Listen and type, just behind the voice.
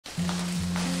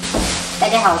大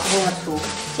家好，我是冯小厨。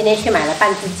今天去买了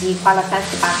半只鸡，花了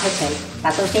38块钱。打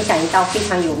算分享一道非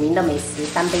常有名的美食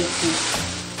——3杯鸡。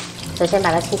首先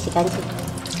把它清洗干净，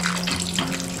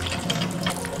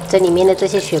这里面的这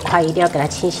些血块一定要给它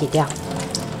清洗掉。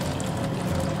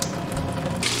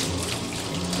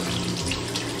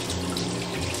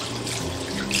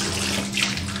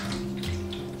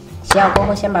洗好过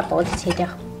后，先把脖子切掉。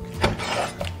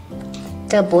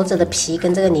这个脖子的皮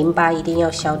跟这个淋巴一定要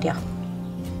削掉。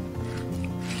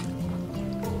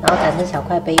 然后斩成小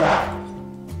块备用，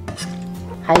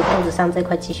还有肚子上这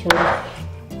块鸡胸肉。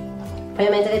朋友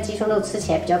们，这个鸡胸肉吃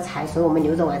起来比较柴，所以我们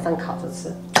留着晚上烤着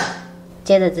吃。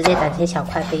接着直接斩成小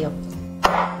块备用。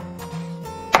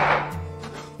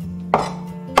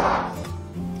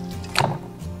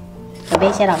准备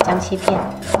一些老姜切片，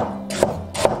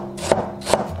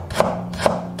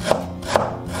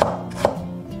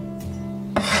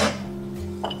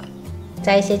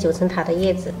摘一些九层塔的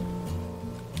叶子。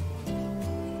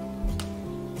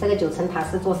 这个九层塔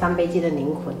是做3杯鸡的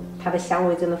灵魂，它的香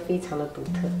味真的非常的独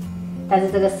特，但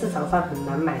是这个市场上很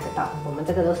难买得到，我们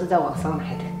这个都是在网上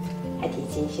买的，还挺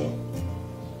新鲜。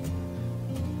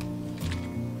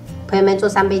朋友们，做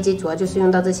3杯鸡主要就是用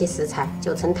到这些食材：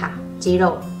九层塔、鸡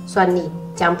肉、蒜粒、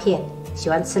姜片，喜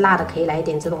欢吃辣的可以来一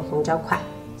点这种红椒块。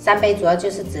3杯主要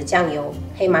就是指酱油、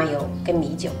黑麻油跟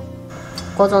米酒。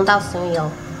锅中倒食用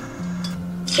油，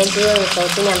煎鸡肉的时候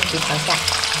尽量皮朝下。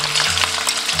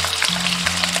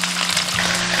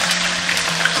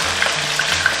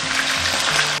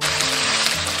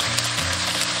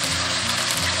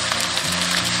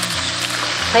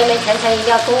 朋友们，全程一定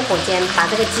要中火煎，把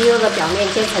这个鸡肉的表面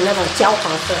煎成那种焦黄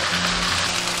色，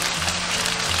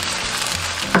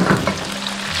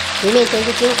一面煎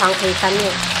至金黄，可以翻面。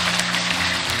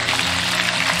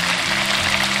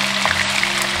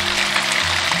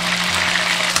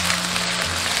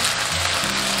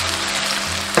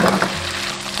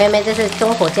朋友们，这是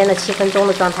中火煎了7分钟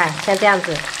的状态，像这样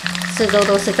子，四周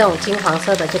都是这种金黄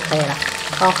色的就可以了。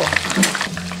高火，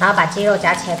然后把鸡肉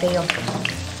夹起来备用。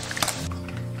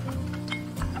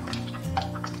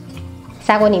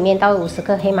 砂锅里面倒50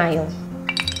克黑麻油，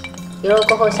油热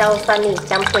过后下入蒜粒、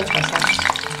姜片炒香。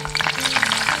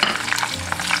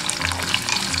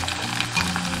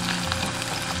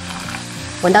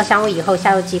闻到香味以后，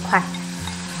下入鸡块，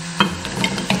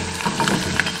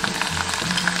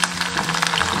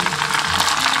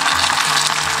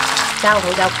加入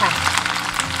红椒块，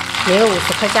牛肉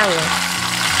50克酱油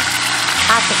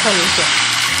，80克米酒。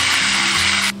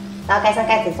 然后盖上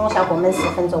盖子，中小火焖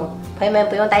10分钟。朋友们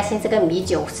不用担心这个米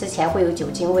酒吃起来会有酒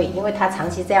精味，因为它长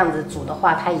期这样子煮的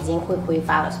话，它已经会挥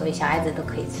发了，所以小孩子都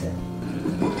可以吃。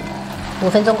5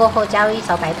分钟过后，加入1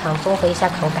勺白糖，中和一下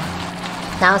口感，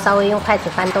然后稍微用筷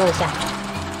子翻动一下。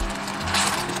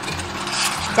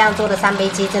这样做的3杯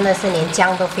鸡真的是连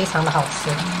姜都非常的好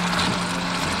吃。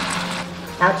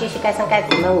然后继续盖上盖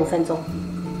子焖5分钟，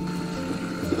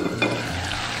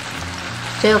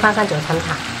最后放上9层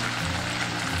塔。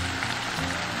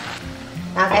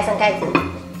 然后盖上盖子，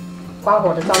关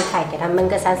火的状态，给它焖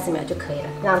个30秒就可以了，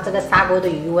让这个砂锅的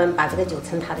余温把这个9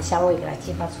层塔的香味给它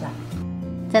激发出来。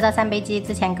这道3杯鸡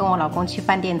之前跟我老公去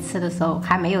饭店吃的时候，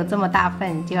还没有这么大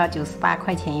份，就要98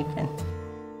块钱1份。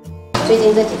最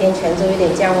近这几天泉州有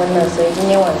点降温了，所以今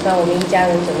天晚上我们一家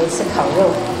人准备吃烤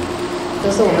肉，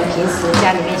都是我们平时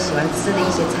家里面喜欢吃的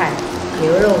一些菜，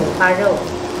牛肉、五花肉、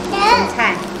生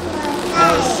菜，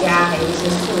还有虾，还有一些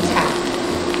素菜。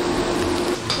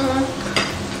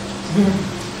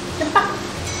真棒！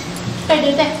对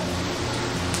对对，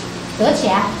折起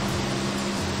来。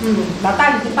老大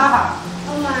已经包好。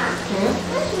妈妈，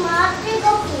为什么这个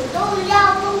土豆要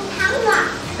用汤啊？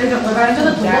这个土豆要用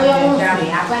水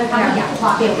啊，不然它会氧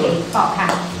化变黑，不好看，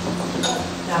知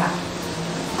道吧？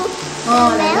哦，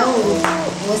然后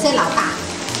我是老大，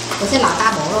我是老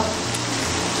大伯咯。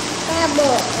大伯。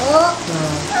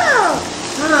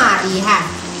啊，厉害。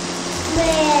对。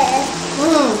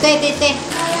对对。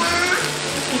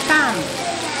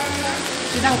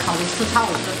 鸡蛋烤的是超好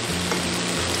吃。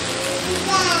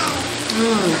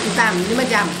鸡蛋，你们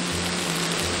讲。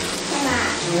妈妈，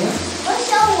我想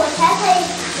我才可以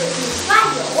自己刷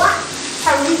油啊。太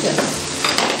危险了。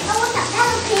那我长大了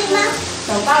可以吗？长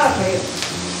大了可以。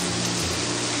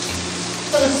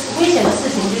这个危险的事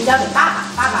情就交给爸爸，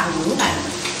爸爸很勇敢的，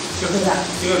是不是？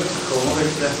这个口蘑可以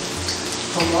吃。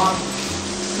口蘑。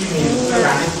玉米吃啥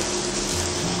呢？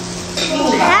玉米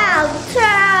好吃。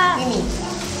玉米。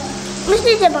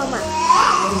 谢谢妈妈。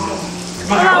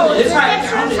妈妈，我直接吃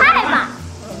菜吧。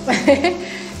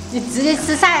你直接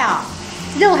吃菜啊？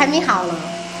肉还没好呢。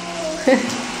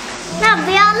那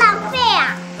不要浪费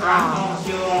啊。啊。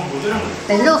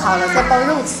等肉好了再包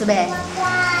肉吃呗。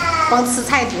光吃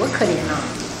菜多可怜啊！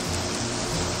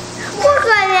不可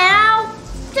怜啊，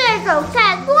这种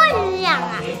菜多营养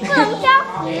啊，不能消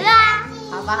食啊。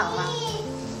好吧，好吧。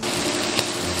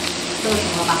都熟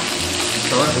了吧？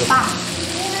熟了。爸，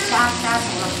虾熟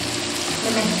了，妹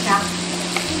妹虾。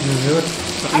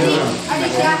二弟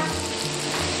虾。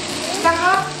虾哥。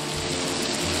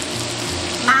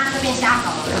妈这边虾好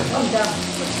了。你的，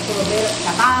小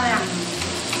爸呀，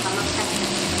咱们看。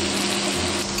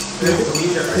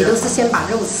你都是先把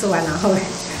肉吃完，然后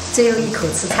最后一口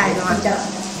吃菜的吗？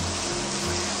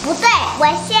不对，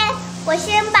我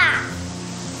先把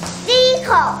第一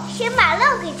口先把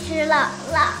肉给吃了，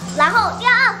然后第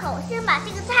二口先把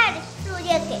这个菜的树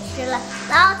叶给吃了，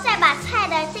然后再把菜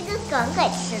的这个梗给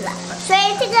吃了，所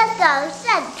以这个梗是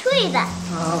很脆的。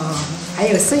哦，还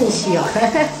有顺序哦，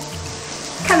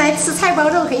看来吃菜包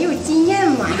肉很有经验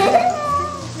嘛。